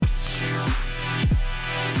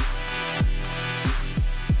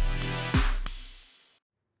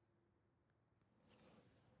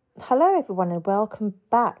Hello everyone and welcome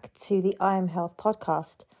back to the I Am Health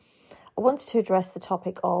podcast. I wanted to address the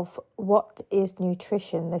topic of what is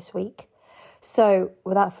nutrition this week. So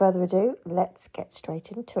without further ado, let's get straight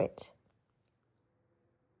into it.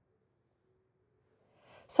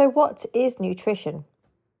 So what is nutrition?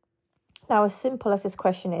 Now, as simple as this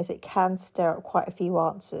question is, it can stir up quite a few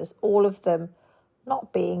answers, all of them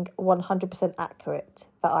not being 100% accurate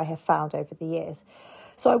that I have found over the years.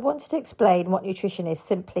 So I wanted to explain what nutrition is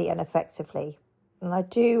simply and effectively. And I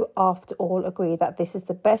do, after all, agree that this is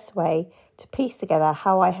the best way to piece together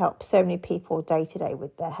how I help so many people day to day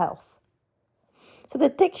with their health. So the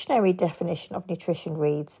dictionary definition of nutrition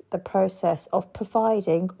reads, the process of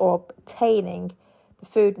providing or obtaining the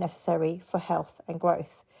food necessary for health and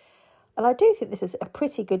growth. And I do think this is a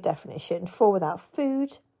pretty good definition, for without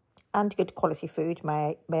food, and good quality food,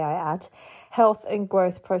 may I add, health and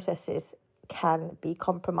growth processes can be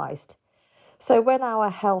compromised. So when our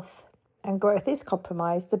health and growth is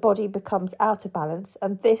compromised, the body becomes out of balance,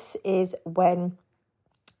 and this is when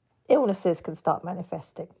illnesses can start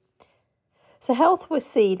manifesting. So health was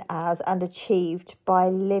seen as and achieved by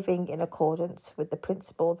living in accordance with the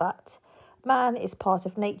principle that man is part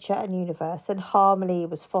of nature and universe, and harmony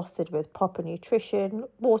was fostered with proper nutrition,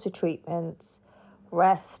 water treatments,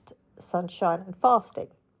 rest, sunshine and fasting.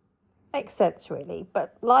 Makes sense really,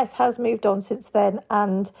 but life has moved on since then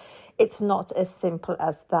and it's not as simple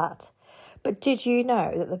as that. But did you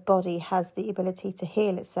know that the body has the ability to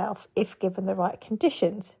heal itself if given the right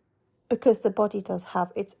conditions? Because the body does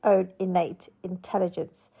have its own innate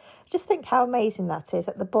intelligence. Just think how amazing that is,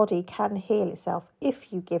 that the body can heal itself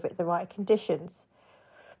if you give it the right conditions.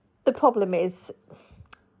 The problem is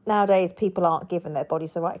nowadays people aren't given their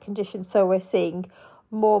bodies the right conditions, so we're seeing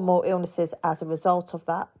more and more illnesses as a result of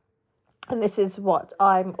that. And this is what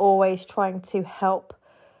I'm always trying to help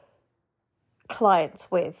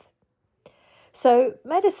clients with. So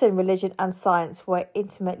medicine, religion and science were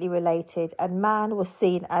intimately related, and man was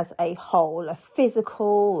seen as a whole, a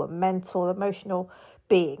physical, a mental, emotional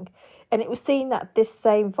being. And it was seen that this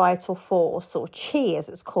same vital force, or chi as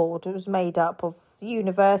it's called, it was made up of the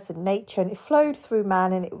universe and nature, and it flowed through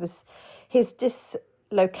man, and it was his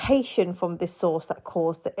dislocation from this source that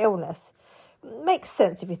caused the illness. Makes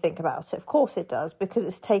sense if you think about it. Of course it does, because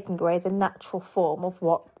it's taking away the natural form of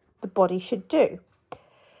what the body should do.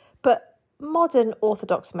 But modern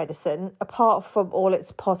orthodox medicine, apart from all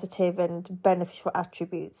its positive and beneficial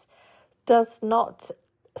attributes, does not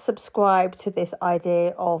subscribe to this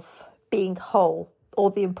idea of being whole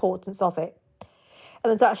or the importance of it.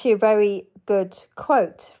 And there's actually a very good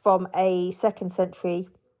quote from a 2nd century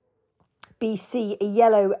BC, a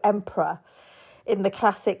yellow emperor, in the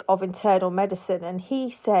classic of internal medicine, and he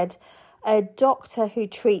said, a doctor who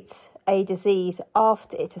treats a disease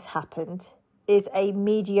after it has happened is a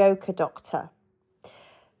mediocre doctor,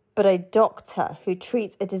 but a doctor who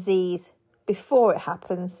treats a disease before it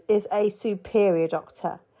happens is a superior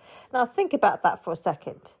doctor. Now think about that for a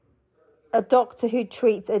second. A doctor who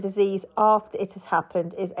treats a disease after it has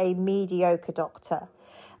happened is a mediocre doctor,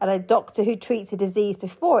 and a doctor who treats a disease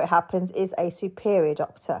before it happens is a superior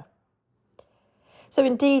doctor. So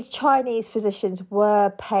indeed, Chinese physicians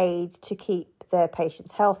were paid to keep their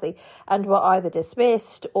patients healthy and were either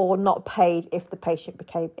dismissed or not paid if the patient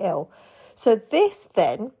became ill. So this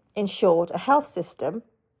then ensured a health system,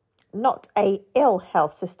 not a ill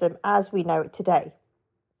health system as we know it today.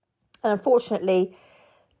 And unfortunately,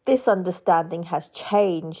 this understanding has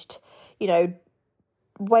changed.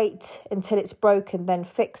 Wait until it's broken, then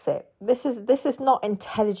fix it. This is not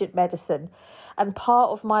intelligent medicine. And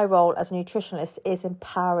part of my role as a nutritionist is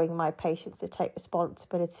empowering my patients to take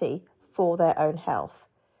responsibility for their own health.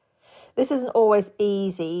 This isn't always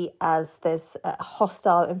easy, as there's a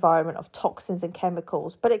hostile environment of toxins and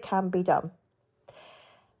chemicals, but it can be done.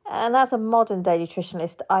 And as a modern day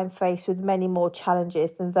nutritionist, I'm faced with many more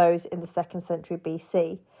challenges than those in the 2nd century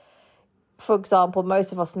BC. For example,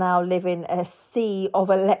 most of us now live in a sea of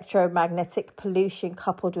electromagnetic pollution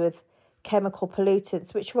coupled with chemical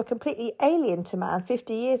pollutants, which were completely alien to man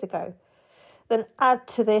 50 years ago. Then add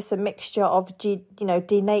to this a mixture of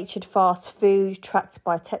denatured fast food tracked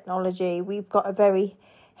by technology. We've got a very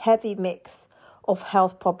heavy mix of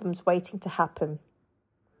health problems waiting to happen.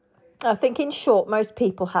 I think in short, most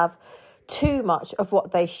people have too much of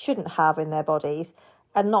what they shouldn't have in their bodies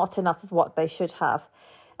and not enough of what they should have.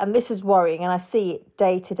 And this is worrying, and I see it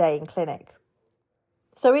day to day in clinic.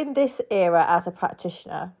 So in this era, as a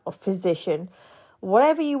practitioner or physician,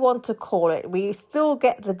 whatever you want to call it, we still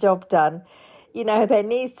get the job done. There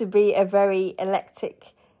needs to be a very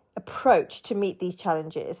eclectic approach to meet these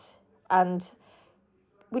challenges. And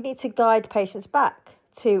we need to guide patients back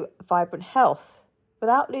to vibrant health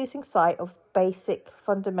without losing sight of basic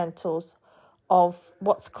fundamentals of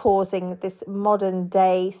what's causing this modern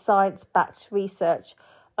day science-backed research,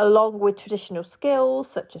 along with traditional skills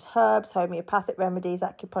such as herbs, homeopathic remedies,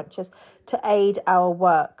 acupunctures, to aid our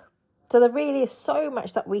work. So there really is so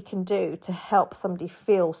much that we can do to help somebody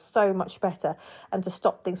feel so much better and to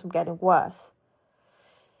stop things from getting worse.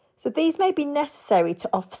 So these may be necessary to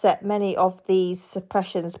offset many of these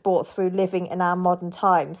suppressions brought through living in our modern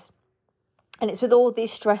times. And it's with all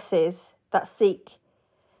these stresses that seek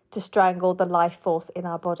to strangle the life force in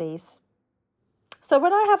our bodies. So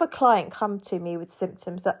when I have a client come to me with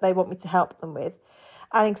symptoms that they want me to help them with,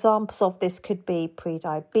 and examples of this could be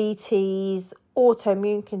pre-diabetes,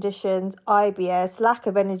 autoimmune conditions, IBS, lack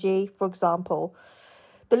of energy, for example.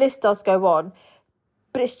 The list does go on,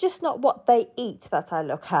 but it's just not what they eat that I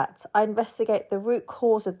look at. I investigate the root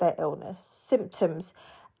cause of their illness, symptoms,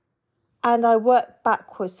 and I work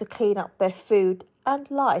backwards to clean up their food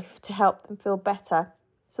and life to help them feel better.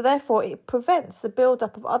 So therefore, it prevents the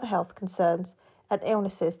build-up of other health concerns and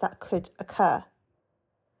illnesses that could occur.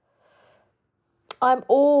 I'm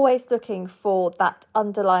always looking for that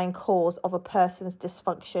underlying cause of a person's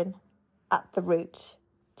dysfunction at the root.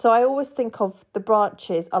 So I always think of the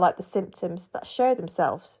branches are like the symptoms that show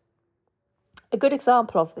themselves. A good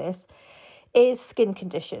example of this is skin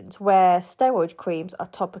conditions where steroid creams are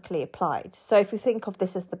topically applied. So if you think of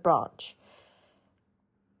this as the branch,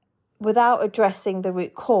 without addressing the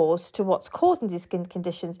root cause to what's causing these skin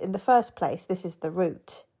conditions in the first place, this is the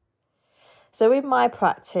root. So in my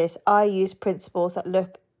practice, I use principles that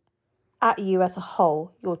look at you as a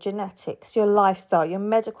whole, your genetics, your lifestyle, your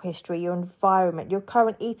medical history, your environment, your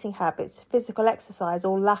current eating habits, physical exercise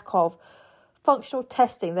or lack of, functional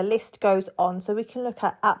testing, the list goes on. So we can look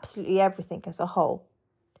at absolutely everything as a whole.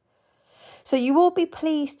 So you will be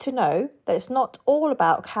pleased to know that it's not all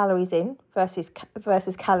about calories in versus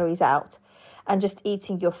calories out and just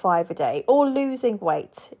eating your 5 a day or losing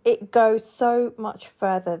weight. It goes so much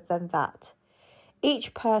further than that.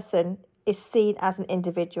 Each person is seen as an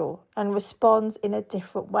individual and responds in a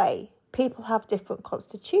different way. People have different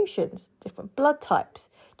constitutions, different blood types,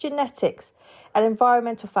 genetics, and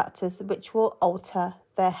environmental factors which will alter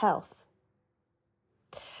their health.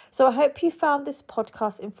 So I hope you found this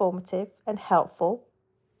podcast informative and helpful.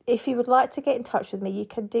 If you would like to get in touch with me, you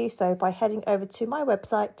can do so by heading over to my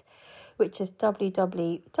website, which is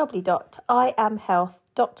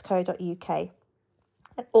www.iamhealth.co.uk.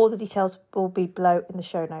 And all the details will be below in the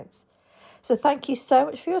show notes. So thank you so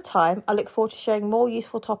much for your time. I look forward to sharing more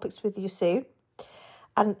useful topics with you soon.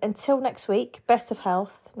 And until next week, best of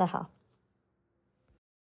health, Neha.